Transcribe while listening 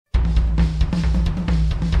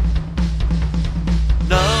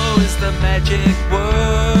magic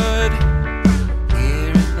word.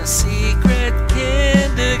 Here in the secret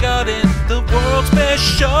kindergarten, the world's best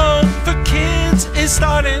show for kids is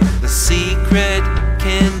starting. The secret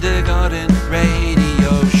kindergarten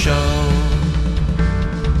radio show.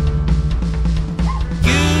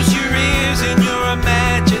 Use your ears and your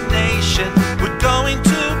imagination. We're going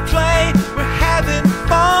to play, we're having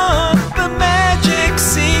fun. The magic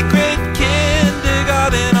secret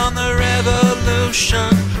kindergarten on the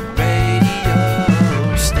Revolution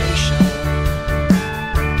radio station.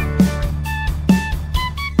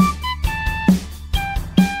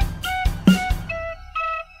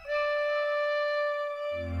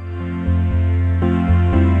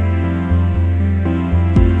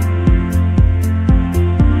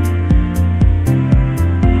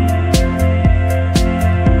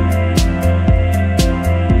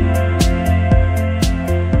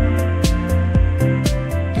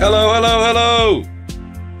 Hello, hello, hello!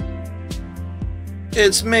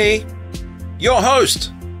 It's me, your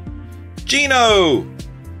host, Gino!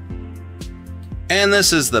 And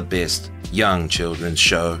this is the best young children's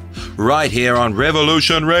show right here on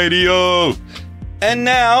Revolution Radio. And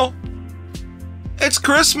now, it's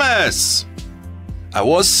Christmas! I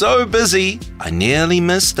was so busy, I nearly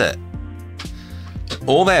missed it.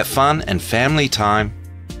 All that fun and family time,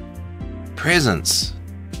 presents,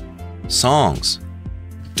 songs,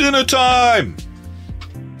 dinner time!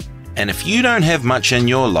 And if you don't have much in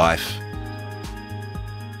your life,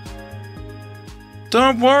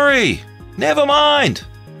 don't worry, never mind.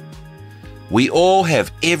 We all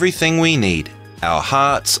have everything we need. Our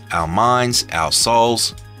hearts, our minds, our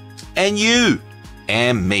souls, and you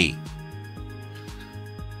and me.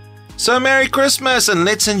 So Merry Christmas and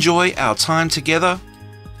let's enjoy our time together.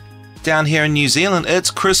 Down here in New Zealand, it's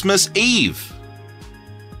Christmas Eve.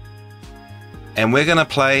 And we're going to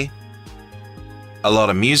play a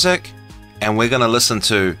lot of music, and we're going to listen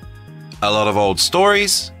to a lot of old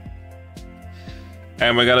stories,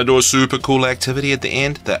 and we're going to do a super cool activity at the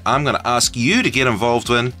end that I'm going to ask you to get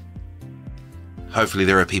involved in. Hopefully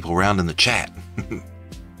there are people around in the chat.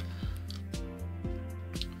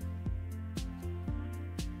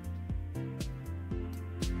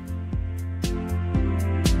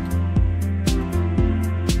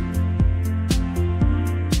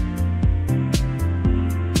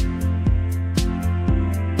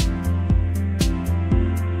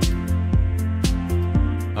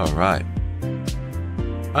 Alright,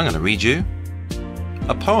 I'm going to read you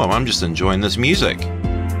a poem. I'm just enjoying this music.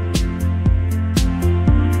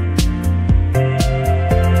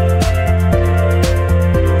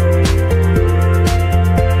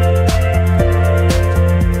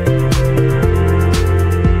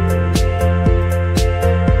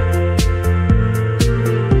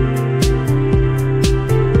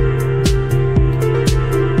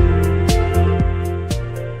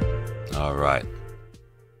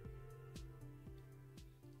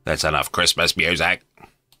 That's enough Christmas music.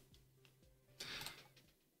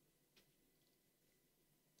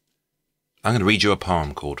 I'm going to read you a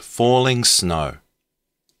poem called Falling Snow.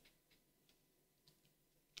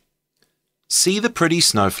 See the pretty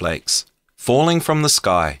snowflakes falling from the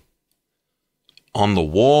sky. On the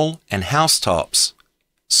wall and housetops,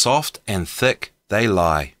 soft and thick they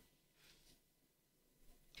lie.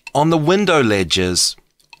 On the window ledges,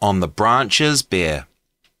 on the branches bare.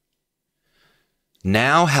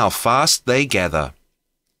 Now how fast they gather,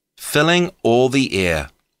 filling all the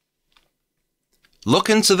air. Look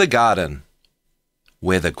into the garden,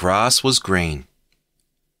 where the grass was green,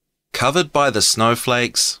 covered by the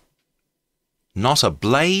snowflakes, not a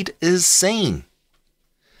blade is seen.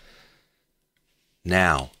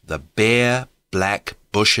 Now the bare black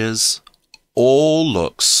bushes all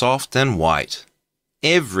look soft and white,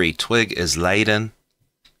 every twig is laden.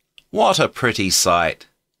 What a pretty sight!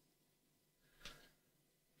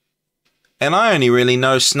 And I only really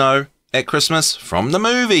know snow at Christmas from the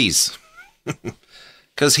movies.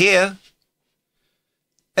 'Cause here,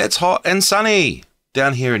 it's hot and sunny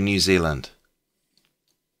down here in New Zealand.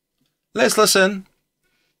 Let's listen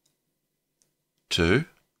to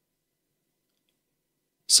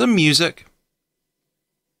some music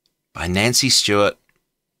by Nancy Stewart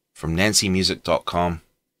from nancymusic.com.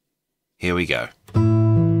 Here we go.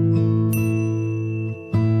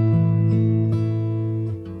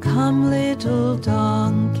 Come, little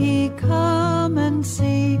donkey, come and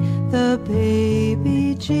see the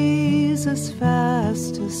baby Jesus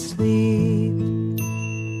fast asleep.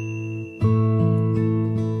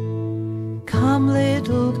 Come,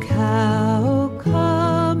 little cow,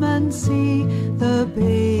 come and see the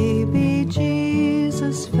baby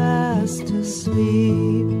Jesus fast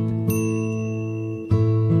asleep.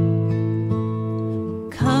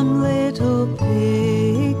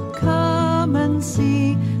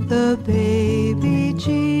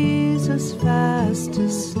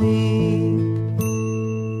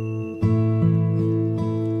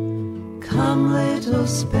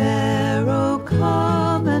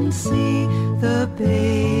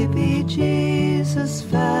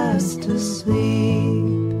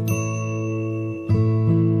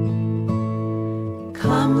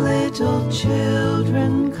 little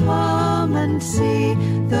children, come and see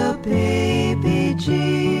the baby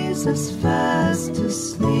Jesus fast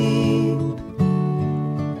asleep.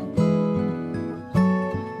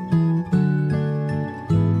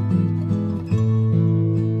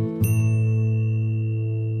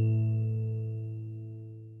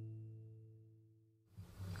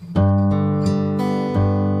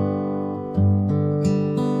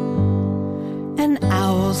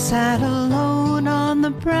 Sat alone on the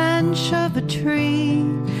branch of a tree,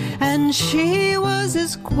 and she was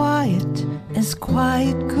as quiet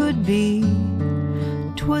could be.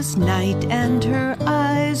 'Twas night and her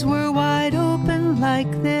eyes were wide open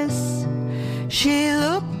like this. She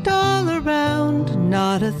looked all around,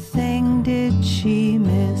 not a thing did she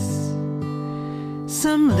miss.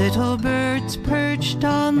 Some little birds perched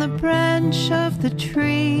on the branch of the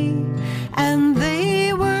tree, and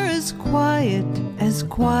they were as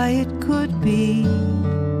quiet could be.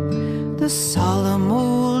 The solemn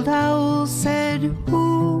old owl said,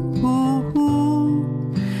 "Hoo, hoo,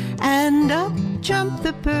 hoo," and up jumped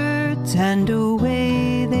the birds, and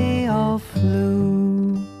away they all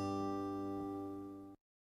flew.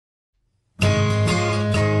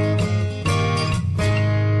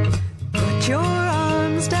 Put your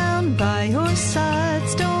arms down by your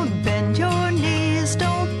sides, don't bend your knees,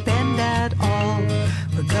 don't bend at all.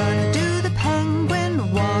 We're gonna do the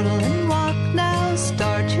penguin waddle and walk now.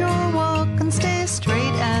 Start your walk and stay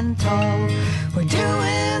straight and tall. We're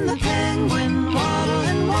doing the penguin waddle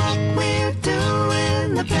and walk. We're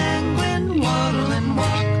doing the penguin waddle and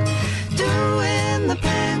walk. Doing the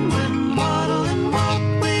penguin waddle and walk.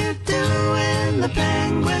 We're doing the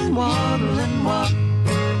penguin waddle and walk.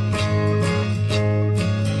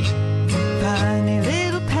 Funny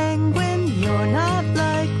little penguin, you're not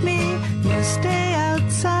like me. You stay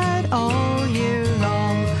outside all year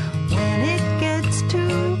long. When it gets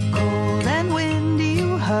too cold and windy,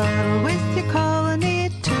 you huddle with your colony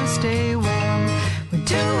to stay warm. We're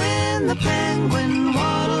doing the penguin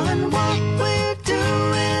waddle and walk. We're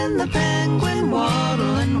doing the penguin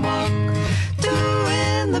waddle and walk.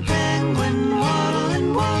 Doing the penguin waddle and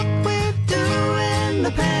walk. We're doing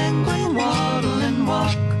the penguin waddle and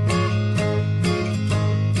walk.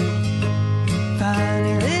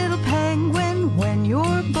 Funny little penguin, when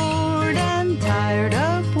you're bored and tired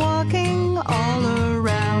of walking all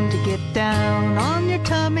around, you get down on your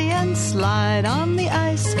tummy and slide on the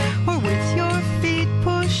ice, or with your feet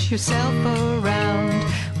push yourself around.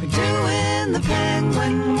 We're doing the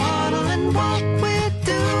penguin waddle and walk. We're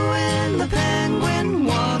doing the penguin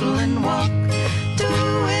waddle and walk.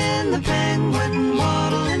 Doing the penguin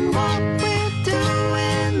waddle and walk. We're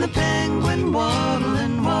doing the penguin waddle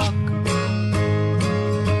and walk.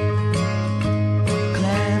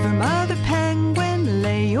 Clever mother penguin,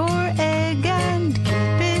 lay your egg and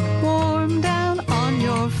keep it warm down on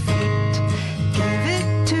your feet. Give it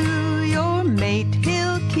to your mate,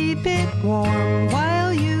 he'll keep it warm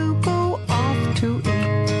while you go off to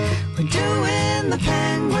eat. We're doing the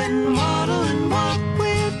penguin waddle and walk.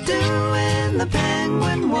 We're doing the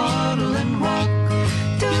penguin waddle and walk.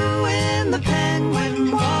 Doing the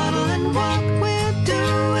penguin waddle and walk. We're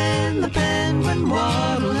doing the penguin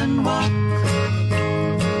waddle and walk.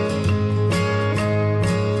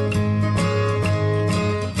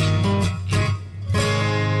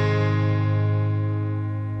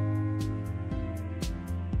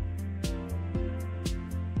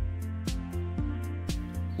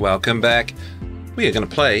 Welcome back. We are going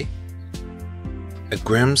to play a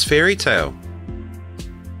Grimm's fairy tale.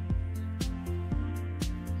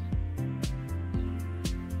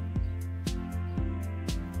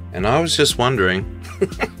 And I was just wondering,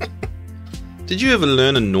 did you ever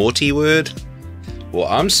learn a naughty word? Well,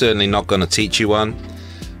 I'm certainly not going to teach you one.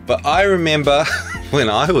 But I remember when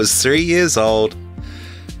I was 3 years old,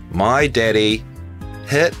 my daddy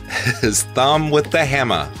hit his thumb with the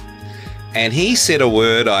hammer. And he said a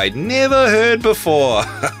word I'd never heard before.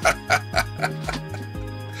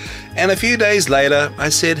 And a few days later, I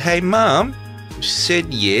said, "Hey, Mum." She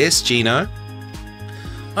said, "Yes, Gino."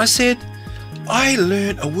 I said, "I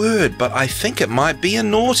learned a word, but I think it might be a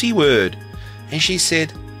naughty word." And she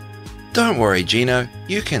said, "Don't worry, Gino.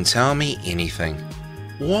 You can tell me anything.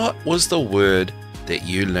 What was the word that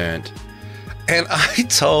you learned?" And I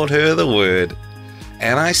told her the word.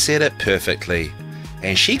 And I said it perfectly.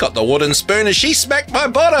 And she got the wooden spoon and she smacked my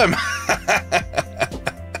bottom.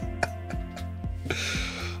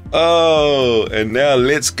 Oh, and now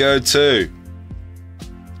let's go to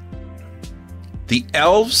the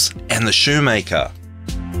Elves and the Shoemaker.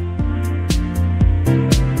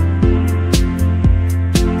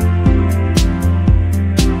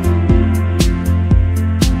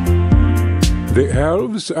 The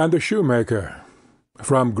Elves and the Shoemaker,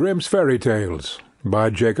 from Grimm's Fairy Tales, by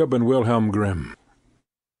Jacob and Wilhelm Grimm.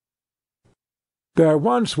 There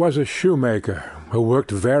once was a shoemaker who worked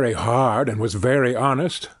very hard and was very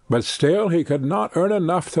honest, but still he could not earn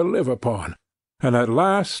enough to live upon, and at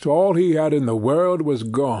last all he had in the world was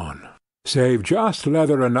gone, save just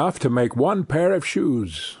leather enough to make one pair of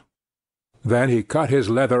shoes. Then he cut his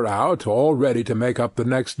leather out, all ready to make up the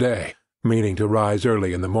next day, meaning to rise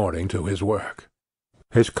early in the morning to his work.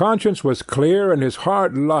 His conscience was clear and his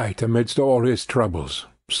heart light amidst all his troubles.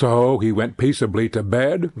 So he went peaceably to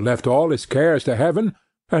bed, left all his cares to heaven,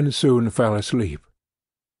 and soon fell asleep.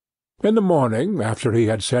 In the morning, after he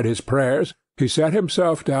had said his prayers, he set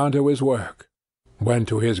himself down to his work, when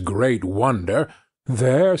to his great wonder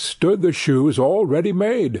there stood the shoes all ready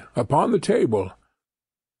made, upon the table.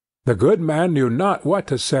 The good man knew not what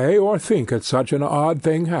to say or think at such an odd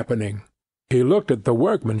thing happening. He looked at the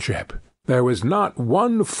workmanship. There was not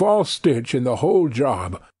one false stitch in the whole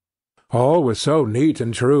job. All was so neat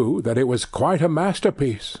and true that it was quite a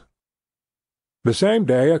masterpiece. The same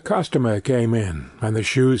day a customer came in, and the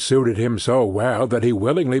shoes suited him so well that he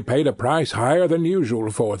willingly paid a price higher than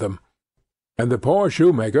usual for them. And the poor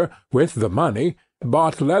shoemaker, with the money,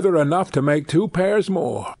 bought leather enough to make 2 pairs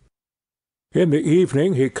more. In the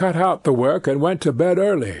evening he cut out the work and went to bed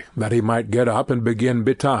early, that he might get up and begin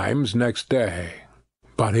betimes next day.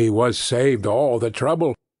 But he was saved all the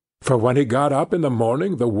trouble, for when he got up in the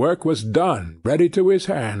morning the work was done, ready to his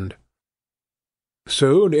hand.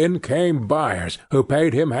 Soon in came buyers, who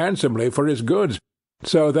paid him handsomely for his goods,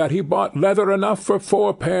 so that he bought leather enough for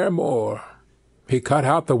 4 pair more. He cut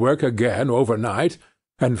out the work again overnight,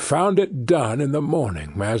 and found it done in the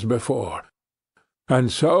morning as before.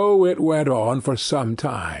 And so it went on for some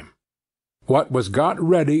time. What was got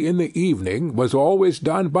ready in the evening was always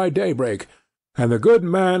done by daybreak, and the good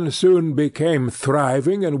man soon became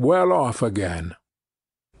thriving and well off again.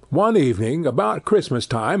 One evening, about Christmas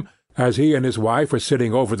time, as he and his wife were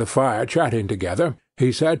sitting over the fire chatting together,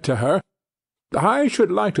 he said to her, "I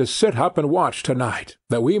should like to sit up and watch to-night,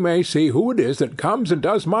 that we may see who it is that comes and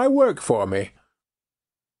does my work for me."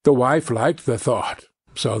 The wife liked the thought,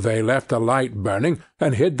 so they left the light burning,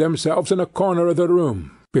 and hid themselves in a corner of the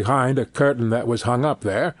room, behind a curtain that was hung up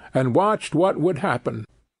there, and watched what would happen.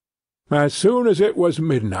 As soon as it was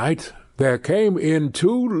midnight, there came in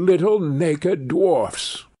 2 little naked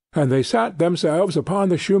dwarfs, and they sat themselves upon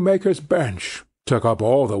the shoemaker's bench, took up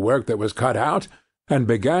all the work that was cut out, and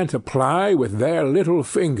began to ply with their little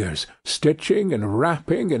fingers, stitching and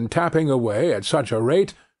rapping and tapping away at such a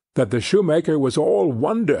rate that the shoemaker was all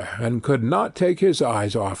wonder and could not take his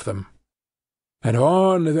eyes off them. And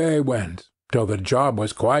on they went, till the job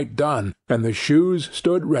was quite done, and the shoes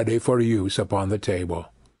stood ready for use upon the table.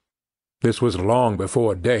 This was long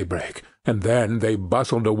before daybreak, and then they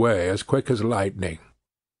bustled away as quick as lightning.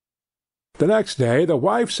 The next day the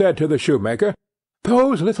wife said to the shoemaker,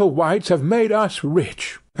 "Those little wights have made us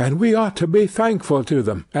rich, and we ought to be thankful to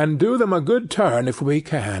them, and do them a good turn if we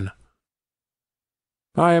can.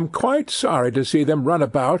 I am quite sorry to see them run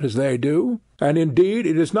about as they do, and indeed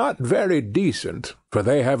it is not very decent, for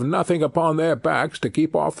they have nothing upon their backs to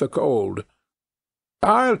keep off the cold.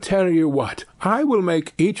 I'll tell you what, I will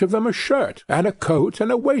make each of them a shirt, and a coat,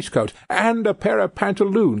 and a waistcoat, and a pair of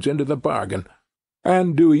pantaloons into the bargain,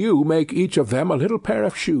 and do you make each of them a little pair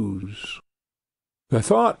of shoes." The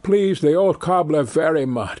thought pleased the old cobbler very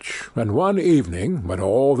much, and one evening, when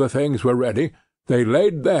all the things were ready, they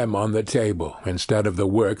laid them on the table, instead of the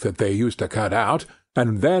work that they used to cut out,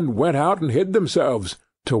 and then went out and hid themselves,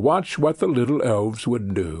 to watch what the little elves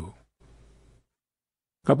would do.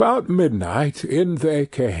 About midnight in they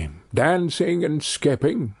came, dancing and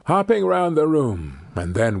skipping, hopping round the room,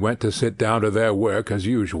 and then went to sit down to their work as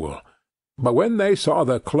usual. But when they saw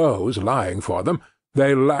the clothes lying for them,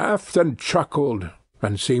 they laughed and chuckled,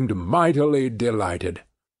 and seemed mightily delighted.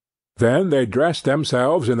 Then they dressed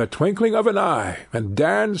themselves in the twinkling of an eye, and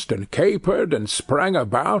danced and capered and sprang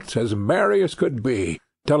about as merry as could be,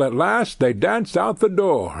 till at last they danced out the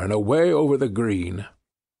door and away over the green.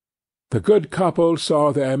 The good couple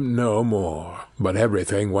saw them no more, but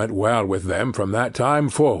everything went well with them from that time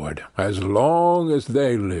forward, as long as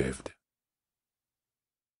they lived.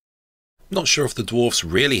 Not sure if the dwarfs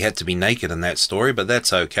really had to be naked in that story, but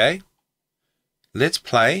that's okay. Let's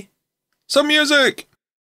play some music!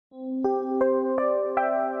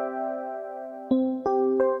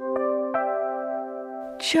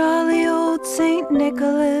 Jolly old St.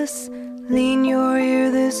 Nicholas, lean your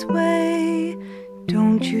ear this way.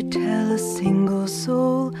 Don't you tell a single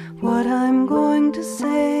soul what I'm going to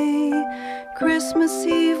say. Christmas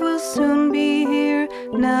Eve will soon be here.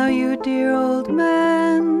 Now, you dear old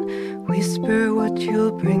man, whisper what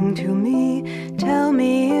you'll bring to me. Tell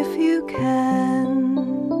me if you can.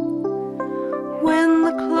 When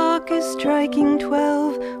the clock is striking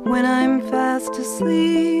 12, when I'm fast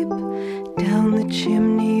asleep, down the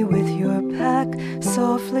chimney with your pack,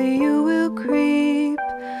 softly you will creep.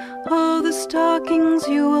 All the stockings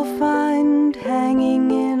you will find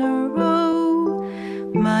hanging in a row.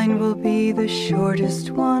 Mine will be the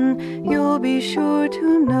shortest one, you'll be sure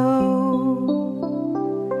to know.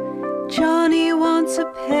 Johnny wants a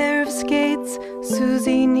pair of skates,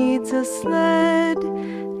 Susie needs a sled.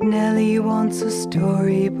 Nellie wants a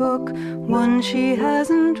storybook, one she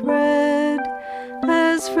hasn't read.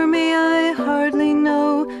 As for me, I hardly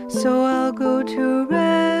know, so I'll go to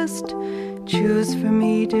rest. Choose for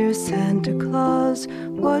me, dear Santa Claus,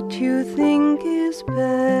 what you think is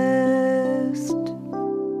best.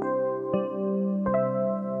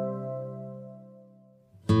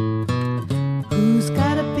 Who's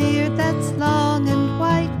got a beard that's long and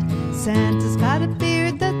white? Santa's got a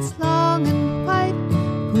beard that's long and white.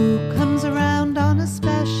 Who comes around on a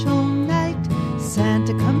special night?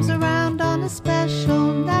 Santa comes around on a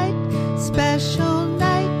special night. Special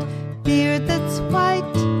night, beard that's white.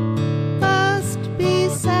 Must be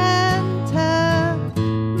Santa.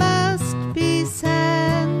 Must be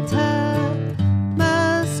Santa.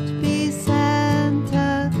 Must be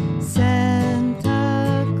Santa.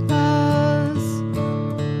 Santa Claus.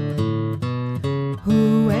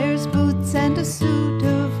 Who wears boots and a suit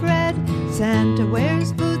of red? Santa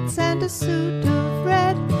wears boots and a suit of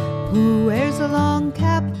red. Who wears a long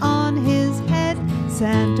cap on his head?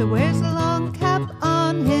 Santa wears a long cap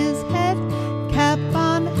on his head. Cap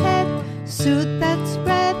on head, suit that's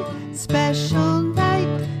red. Special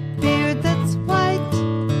night, beard that's white.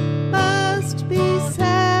 Must be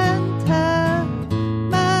Santa.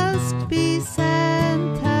 Must be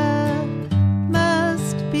Santa.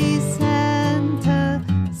 Must be Santa.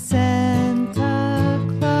 Santa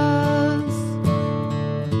Claus.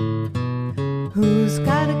 Who's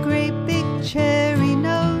got a great big cherry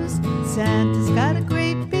nose? Santa's got a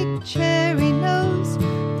great big cherry nose.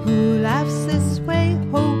 Who laughs this way?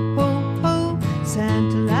 Ho, ho, ho.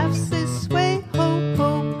 Santa laughs this way. Ho,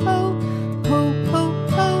 ho, ho. Ho, ho,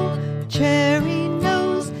 ho. Cherry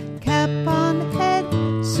nose, cap on head,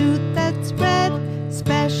 suit that's red.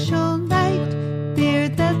 Special night,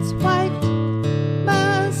 beard that's white.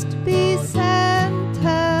 Must be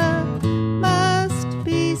Santa. Must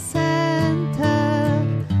be Santa.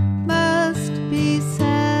 Must be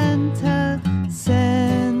Santa.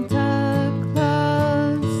 Santa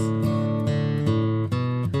Claus.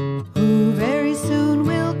 Who very soon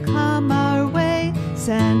will come our way?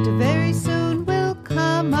 Santa very soon will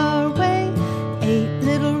come our way. 8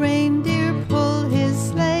 little reindeer pull his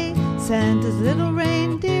sleigh. Santa's little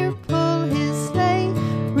reindeer pull his sleigh.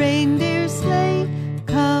 Reindeer sleigh,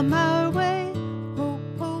 come our way. Ho,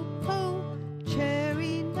 ho, ho.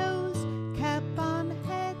 Cherry nose, cap on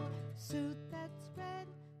head, suit that's red.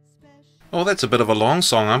 Special. Oh, that's a bit of a long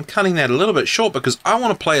song. I'm cutting that a little bit short because I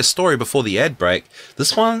want to play a story before the ad break.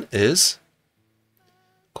 This one is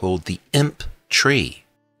called The Imp Tree.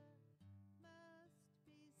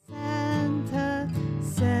 Santa,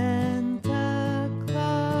 Santa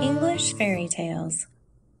Claus. English Fairy Tales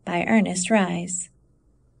by Ernest Rhys.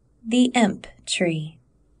 The Imp Tree.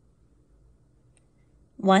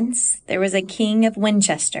 Once there was a king of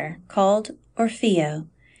Winchester called Orfeo,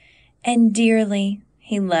 and dearly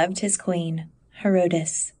he loved his queen,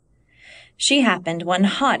 Herodes. She happened one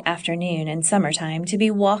hot afternoon in summertime to be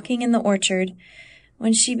walking in the orchard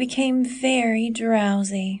when she became very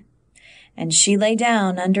drowsy, and she lay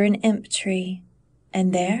down under an imp tree,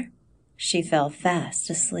 and there she fell fast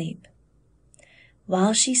asleep.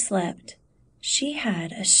 While she slept, she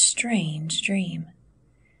had a strange dream.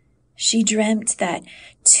 She dreamt that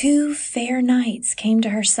 2 fair knights came to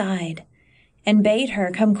her side and bade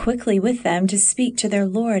her come quickly with them to speak to their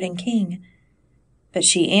lord and king. But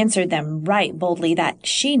she answered them right boldly that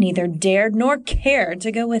she neither dared nor cared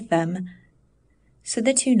to go with them. So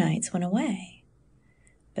the 2 knights went away.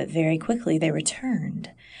 But very quickly they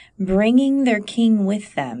returned, bringing their king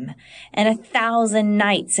with them, and 1,000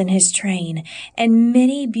 knights in his train, and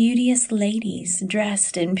many beauteous ladies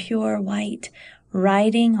dressed in pure white,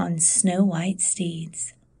 riding on snow-white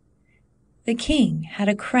steeds. The king had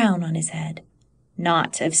a crown on his head,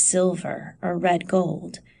 not of silver or red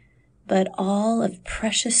gold, but all of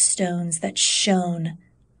precious stones that shone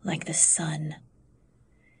like the sun.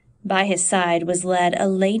 By his side was led a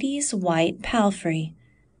lady's white palfrey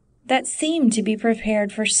that seemed to be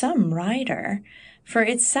prepared for some rider, for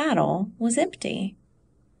its saddle was empty.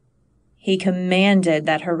 He commanded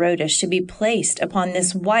that Herodes should be placed upon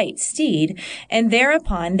this white steed, and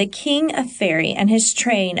thereupon the king of Faery and his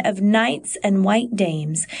train of knights and white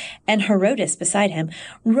dames, and Herodes beside him,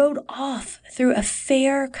 rode off through a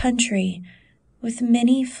fair country with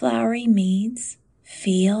many flowery meads,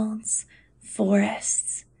 fields,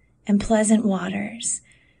 forests, and pleasant waters,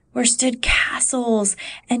 where stood castles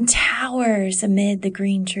and towers amid the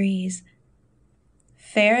green trees.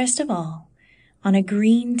 Fairest of all, on a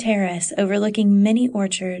green terrace overlooking many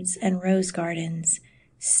orchards and rose gardens,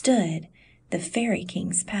 stood the Fairy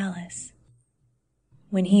King's palace.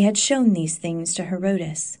 When he had shown these things to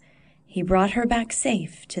Herodes, he brought her back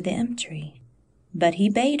safe to the elm tree. But he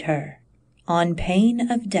bade her, on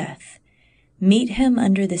pain of death, meet him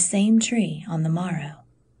under the same tree on the morrow.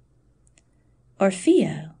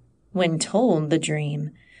 Orfeo, when told the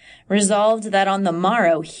dream, resolved that on the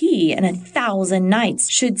morrow he and 1,000 knights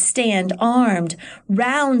should stand armed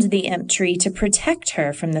round the elm tree to protect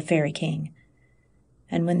her from the Fairy King.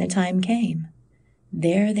 And when the time came,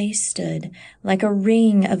 there they stood like a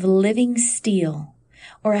ring of living steel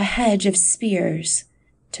or a hedge of spears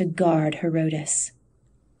to guard Herodes.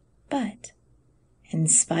 But, in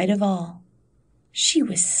spite of all, she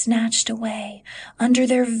was snatched away under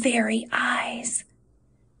their very eyes.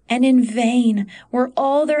 And in vain were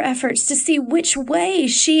all their efforts to see which way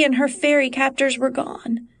she and her fairy captors were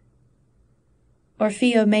gone.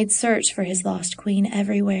 Orfeo made search for his lost queen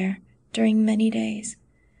everywhere during many days,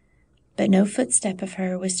 but no footstep of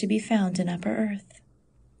her was to be found in upper earth.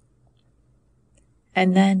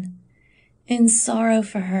 And then, in sorrow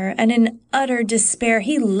for her and in utter despair,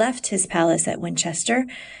 he left his palace at Winchester,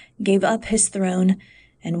 gave up his throne,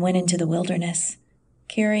 and went into the wilderness,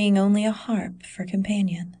 carrying only a harp for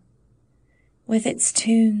companion. With its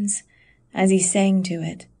tunes, as he sang to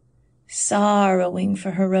it, sorrowing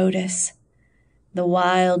for Herodes, the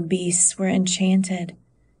wild beasts were enchanted,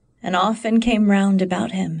 and often came round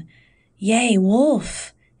about him, yea,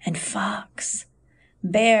 wolf and fox,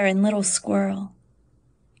 bear and little squirrel,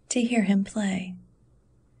 to hear him play.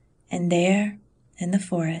 And there, in the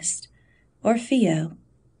forest, Orfeo,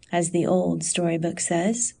 as the old storybook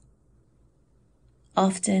says,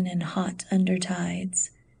 often in hot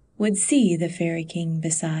undertides, would see the Fairy King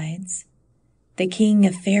besides, the King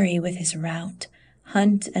of Faery with his rout,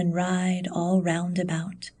 hunt and ride all round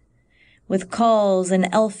about, with calls and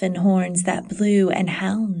elfin horns that blew, and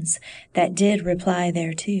hounds that did reply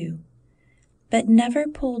thereto, but never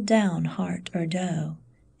pulled down hart or doe,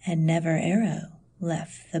 and never arrow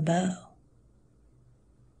left the bow.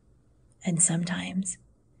 And sometimes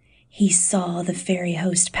he saw the fairy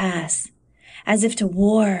host pass, as if to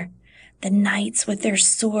war, the knights with their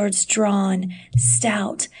swords drawn,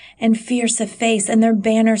 stout and fierce of face, and their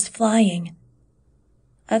banners flying.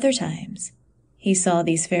 Other times he saw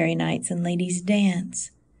these fairy knights and ladies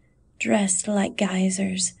dance, dressed like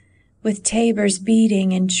geysers, with tabors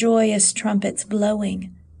beating and joyous trumpets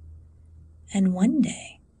blowing. And one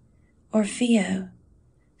day Orfeo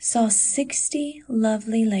saw 60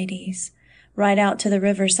 lovely ladies ride out to the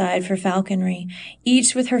riverside for falconry,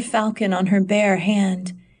 each with her falcon on her bare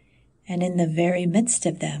hand. And in the very midst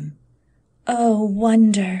of them, oh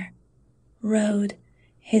wonder, rode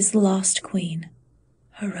his lost queen,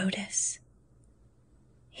 Herodes.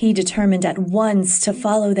 He determined at once to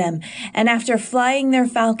follow them, and after flying their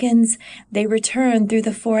falcons, they returned through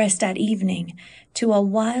the forest at evening to a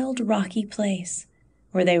wild rocky place,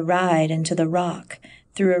 where they ride into the rock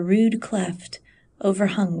through a rude cleft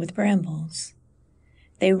overhung with brambles.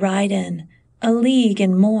 They ride in a league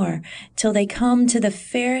and more, till they come to the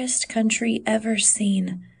fairest country ever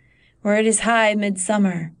seen, where it is high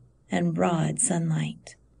midsummer and broad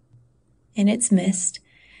sunlight. In its midst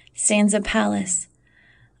stands a palace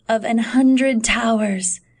of 100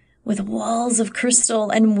 towers, with walls of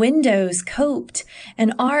crystal and windows coped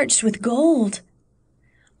and arched with gold.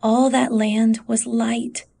 All that land was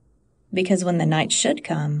light, because when the night should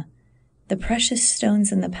come, the precious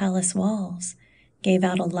stones in the palace walls gave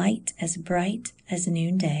out a light as bright as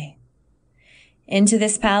noonday. Into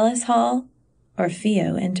this palace hall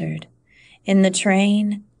Orfeo entered, in the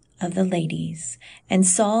train of the ladies, and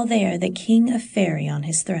saw there the King of Faery on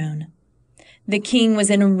his throne. The king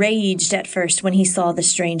was enraged at first when he saw the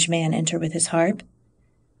strange man enter with his harp,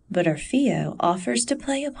 but Orfeo offers to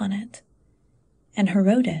play upon it. And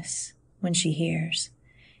Herodes, when she hears,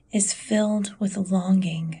 is filled with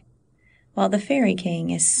longing, while the Fairy King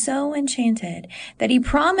is so enchanted that he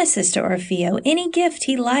promises to Orfeo any gift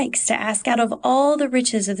he likes to ask out of all the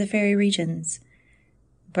riches of the fairy regions.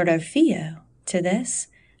 But Orfeo, to this,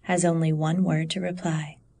 has only one word to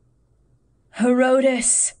reply.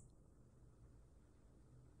 Herodes!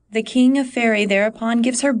 The king of Faerie thereupon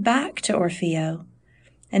gives her back to Orfeo,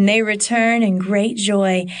 and they return in great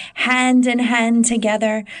joy, hand in hand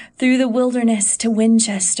together, through the wilderness to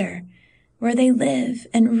Winchester, where they live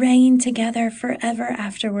and reign together forever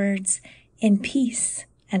afterwards in peace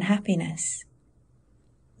and happiness.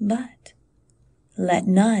 But let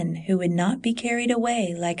none who would not be carried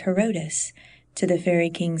away like Herodes to the fairy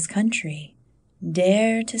king's country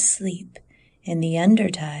dare to sleep in the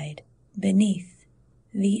undertide beneath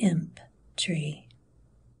the imp tree.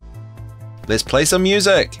 Let's play some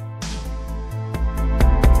music.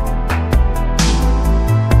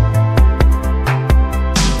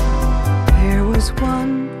 There was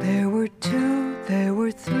one, there were two, there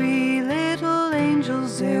were three little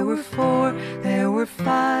angels. There were four, there were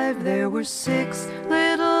five, there were six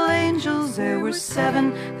little angels. There were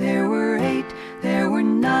seven, there were eight, there were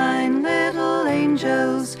nine little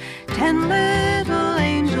angels. 10 little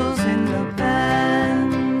angels in the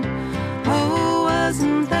band. Oh,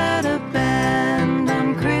 wasn't that a band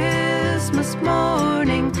on Christmas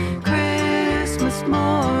morning? Christmas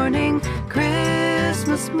morning,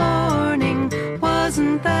 Christmas morning.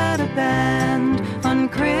 Wasn't that a band on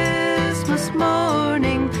Christmas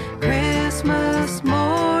morning? Christmas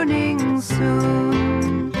morning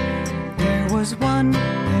soon. There was one,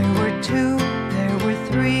 there were two, there were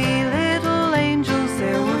three little angels.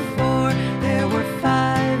 There were four, there were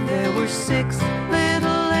five, there were six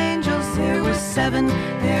little angels. There were seven,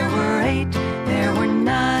 there were eight, there were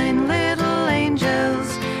nine little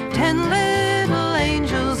angels. 10 little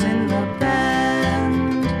angels in the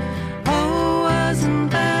band. Oh,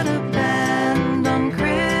 wasn't that a band on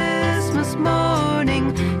Christmas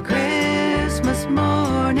morning? Christmas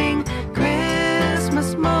morning,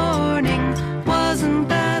 Christmas morning. Wasn't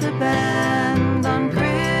that a band on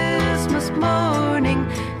Christmas morning?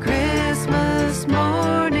 Christmas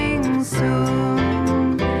morning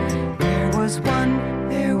soon. There was one,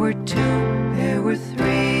 there were two, there were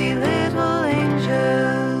three little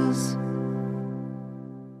angels.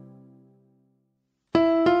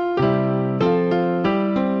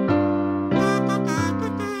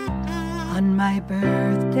 On my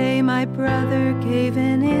birthday, my brother gave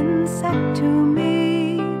an insect to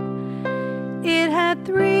me. It had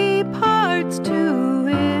 3 parts to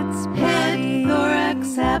its head,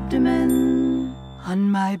 thorax, abdomen. On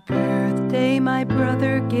my birthday, my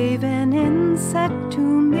brother gave an insect to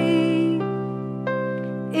me.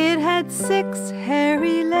 It had 6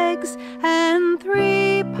 hairy legs and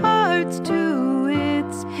 3 parts to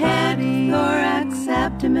its head, thorax,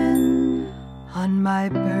 abdomen. On my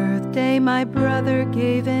birthday, my brother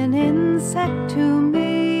gave an insect to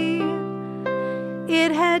me.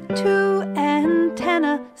 It had 2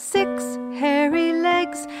 antennae, 6 hairy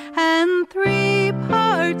legs, and 3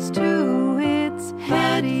 parts to its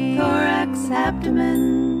head, thorax,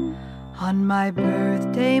 abdomen. On my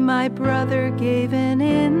birthday, my brother gave an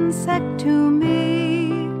insect to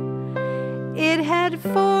me. It had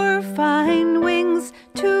 4 fine wings,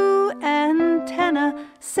 2 antennae,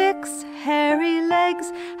 6 hairy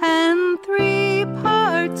legs, and 3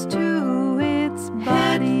 parts to its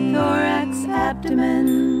body, thorax,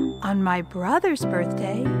 abdomen. On my brother's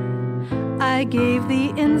birthday, I gave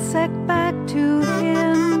the insect back to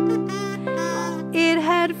him. It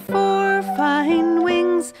had 4 fine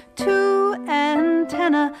wings, 2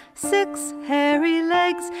 antennae, 6 hairy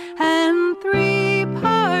legs, and 3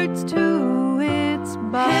 parts to its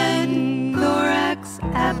body, thorax,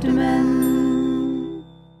 abdomen.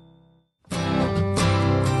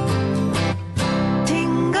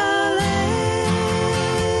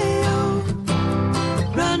 Tingalayo,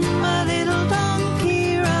 run my little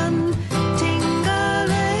donkey, run.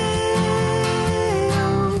 Tingalayo,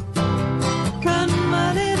 run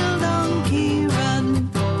my little donkey, run.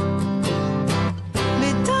 Me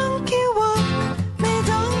donkey walk, me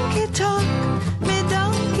donkey talk, me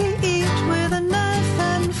donkey eat with a knife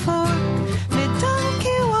and fork. Me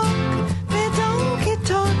donkey walk,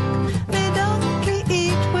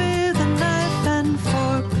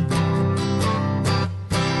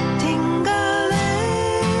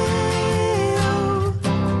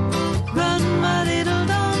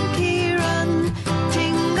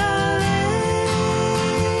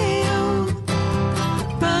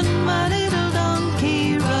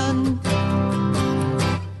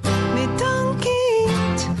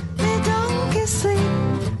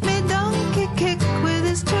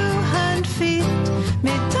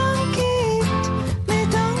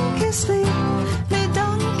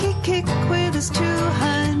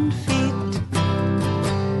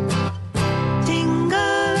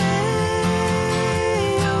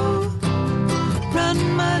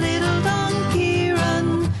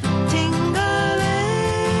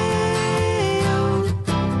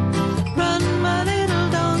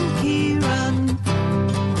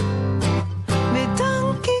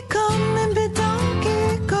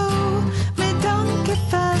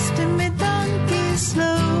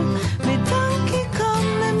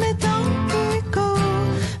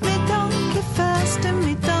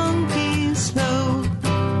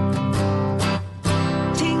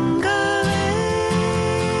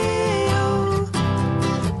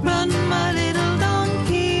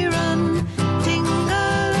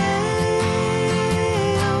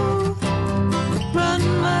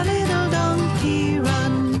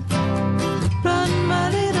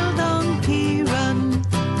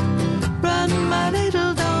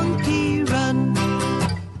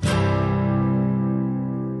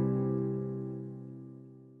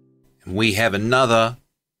 we have another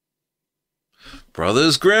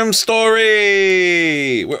Brothers Grimm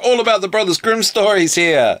story. We're all about the Brothers Grimm stories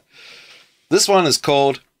here. This one is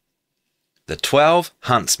called The 12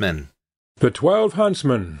 Huntsmen. The 12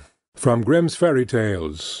 Huntsmen, from Grimm's Fairy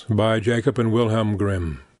Tales, by Jacob and Wilhelm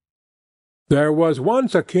Grimm. There was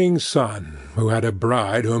once a king's son who had a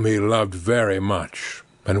bride whom he loved very much,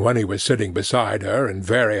 and when he was sitting beside her and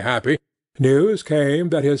very happy, news came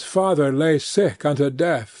that his father lay sick unto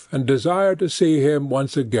death, and desired to see him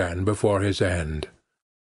once again before his end.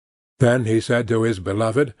 Then he said to his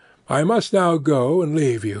beloved, I must now go and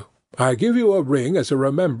leave you. I give you a ring as a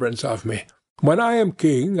remembrance of me. When I am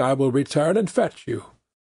king, I will return and fetch you.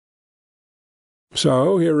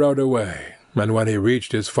 So he rode away, and when he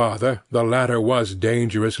reached his father, the latter was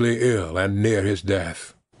dangerously ill and near his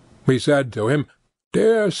death. He said to him,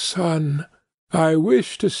 Dear son, I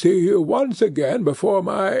wish to see you once again before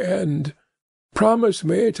my end. Promise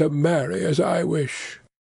me to marry as I wish.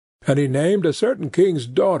 And he named a certain king's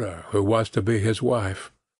daughter who was to be his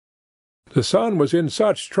wife. The son was in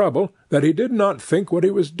such trouble that he did not think what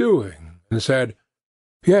he was doing, and said,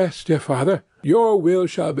 Yes, dear father, your will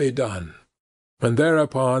shall be done. And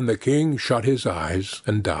thereupon the king shut his eyes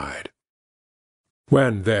and died.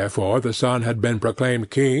 When, therefore, the son had been proclaimed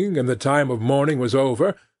king, and the time of mourning was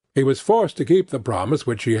over, he was forced to keep the promise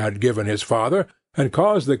which he had given his father, and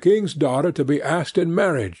caused the king's daughter to be asked in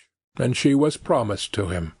marriage, and she was promised to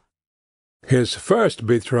him. His first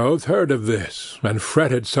betrothed heard of this, and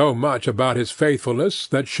fretted so much about his faithfulness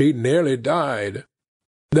that she nearly died.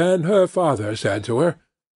 Then her father said to her,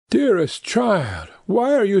 Dearest child,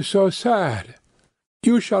 why are you so sad?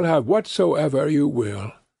 You shall have whatsoever you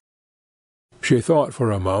will. She thought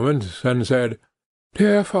for a moment, and said,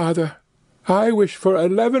 Dear father, I wish for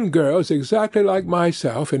 11 girls exactly like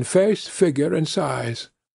myself in face, figure, and size.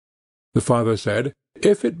 The father said,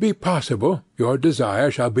 If it be possible, your desire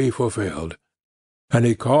shall be fulfilled. And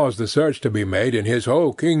he caused the search to be made in his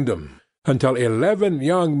whole kingdom, until 11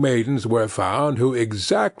 young maidens were found who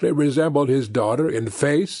exactly resembled his daughter in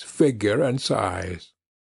face, figure, and size.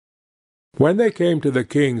 When they came to the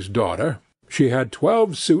king's daughter, she had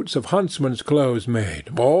 12 suits of huntsmen's clothes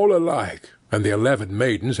made, all alike, and the 11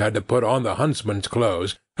 maidens had to put on the huntsman's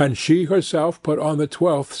clothes, and she herself put on the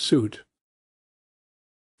 12th suit.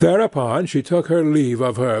 Thereupon she took her leave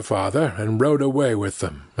of her father, and rode away with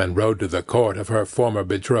them, and rode to the court of her former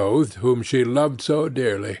betrothed, whom she loved so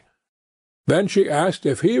dearly. Then she asked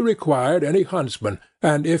if he required any huntsmen,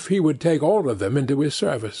 and if he would take all of them into his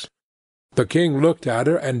service. The king looked at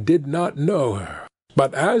her and did not know her,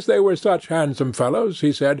 but as they were such handsome fellows,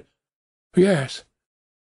 he said, Yes,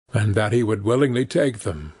 and that he would willingly take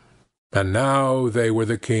them. And now they were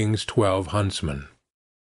the king's 12 huntsmen.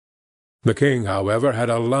 The king, however, had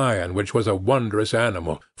a lion which was a wondrous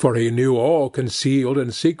animal, for he knew all concealed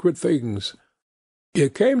and secret things.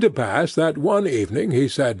 It came to pass that one evening he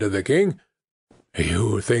said to the king,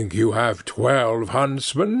 You think you have 12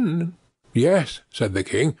 huntsmen? Yes, said the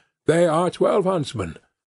king, they are 12 huntsmen.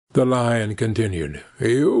 The lion continued,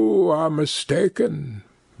 You are mistaken.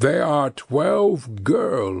 They are 12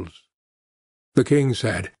 girls. The king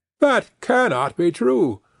said, That cannot be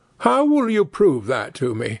true. How will you prove that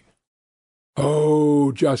to me?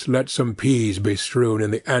 Oh, just let some peas be strewn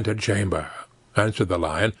in the antechamber, answered the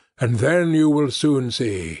lion, and then you will soon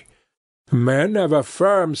see. Men have a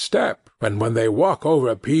firm step, and when they walk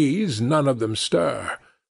over peas none of them stir.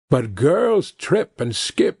 But girls trip and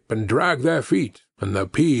skip and drag their feet, and the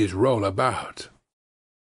peas roll about.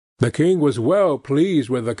 The king was well pleased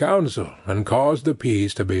with the counsel, and caused the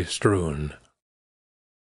peas to be strewn.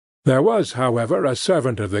 There was, however, a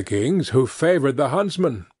servant of the king's who favoured the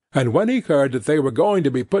huntsmen, and when he heard that they were going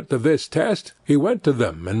to be put to this test, he went to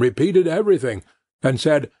them and repeated everything, and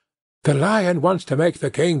said, The lion wants to make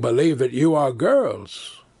the king believe that you are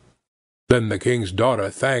girls. Then the king's daughter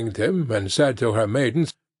thanked him, and said to her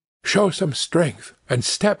maidens, Show some strength, and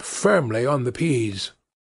step firmly on the peas.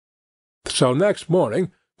 So next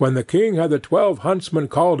morning, when the king had the 12 huntsmen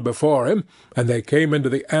called before him, and they came into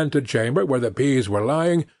the antechamber where the peas were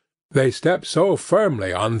lying, they stepped so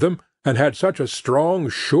firmly on them, and had such a strong,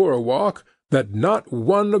 sure walk, that not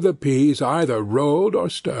one of the peas either rolled or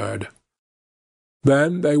stirred.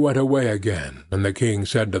 Then they went away again, and the king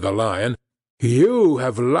said to the lion, You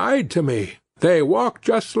have lied to me. They walk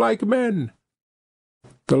just like men.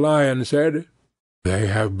 The lion said, They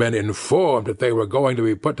have been informed that they were going to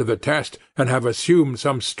be put to the test, and have assumed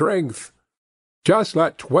some strength. Just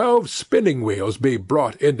let 12 spinning wheels be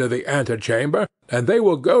brought into the antechamber, and they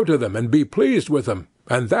will go to them and be pleased with them,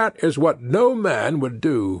 and that is what no man would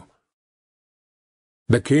do.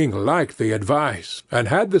 The king liked the advice, and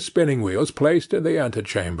had the spinning wheels placed in the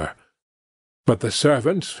antechamber. But the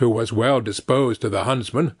servant, who was well disposed to the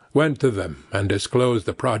huntsmen, went to them and disclosed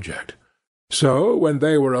the project. So, when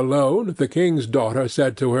they were alone, the king's daughter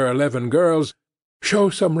said to her 11 girls, "Show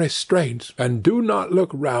some restraint, and do not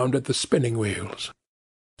look round at the spinning wheels."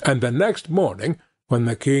 And the next morning, when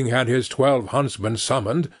the king had his 12 huntsmen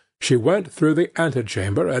summoned, she went through the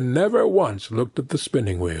antechamber and never once looked at the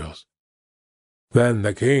spinning wheels. Then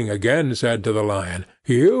the king again said to the lion,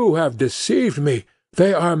 "You have deceived me.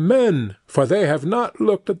 They are men, for they have not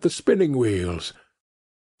looked at the spinning wheels."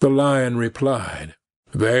 The lion replied,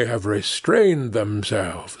 "They have restrained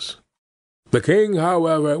themselves." The king,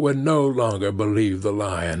 however, would no longer believe the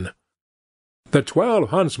lion. The 12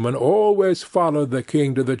 huntsmen always followed the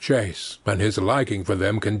king to the chase, and his liking for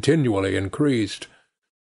them continually increased.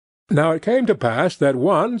 Now it came to pass that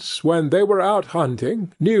once, when they were out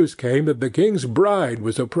hunting, news came that the king's bride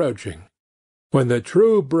was approaching. When the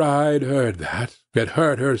true bride heard that, it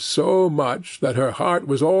hurt her so much that her heart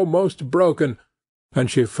was almost broken, and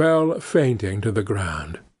she fell fainting to the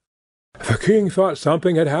ground. The king thought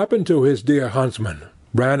something had happened to his dear huntsman,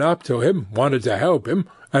 ran up to him, wanted to help him,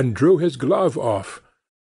 and drew his glove off.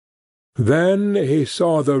 Then he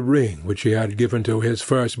saw the ring which he had given to his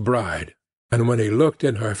first bride, and when he looked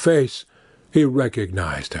in her face, he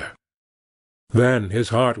recognized her. Then his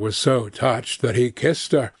heart was so touched that he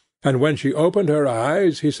kissed her, and when she opened her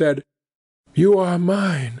eyes, he said, "You are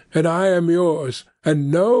mine, and I am yours,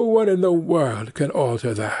 and no one in the world can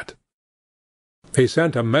alter that." He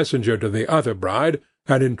sent a messenger to the other bride,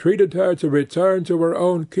 and entreated her to return to her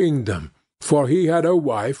own kingdom, for he had a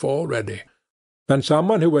wife already, and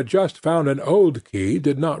someone who had just found an old key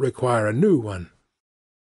did not require a new one.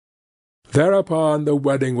 Thereupon the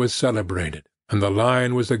wedding was celebrated, and the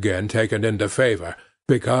lion was again taken into favour,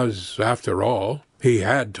 because, after all, he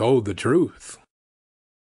had told the truth.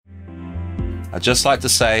 I'd just like to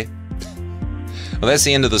say, well, that's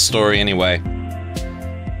the end of the story anyway.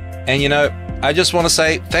 And, I just want to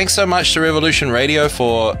say thanks so much to Revolution Radio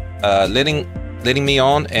for letting me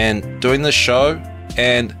on and doing this show.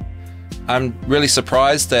 And I'm really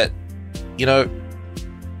surprised that,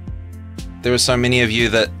 there are so many of you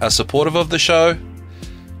that are supportive of the show.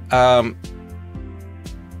 I'm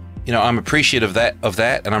appreciative of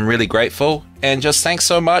that, and I'm really grateful. And just thanks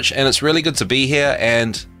so much. And it's really good to be here.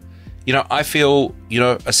 And, I feel,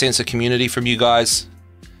 a sense of community from you guys.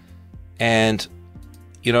 And,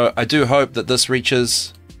 I do hope that this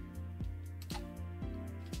reaches...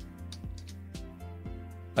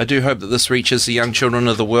 the young children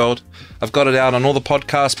of the world. I've got it out on all the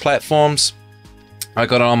podcast platforms. I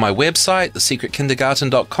got it on my website,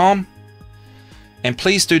 thesecretkindergarten.com. And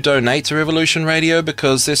please do donate to Revolution Radio,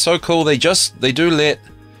 because they're so cool. They do let,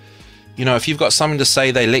 if you've got something to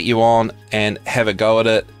say, they let you on and have a go at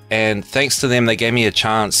it. And thanks to them, they gave me a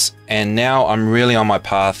chance. And now I'm really on my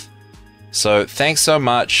path. So thanks so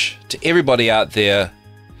much to everybody out there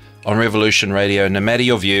on Revolution Radio, no matter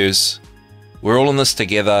your views. We're all in this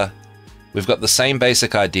together. We've got the same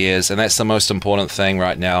basic ideas, and that's the most important thing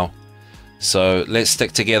right now. So let's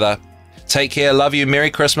stick together. Take care. Love you.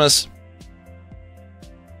 Merry Christmas.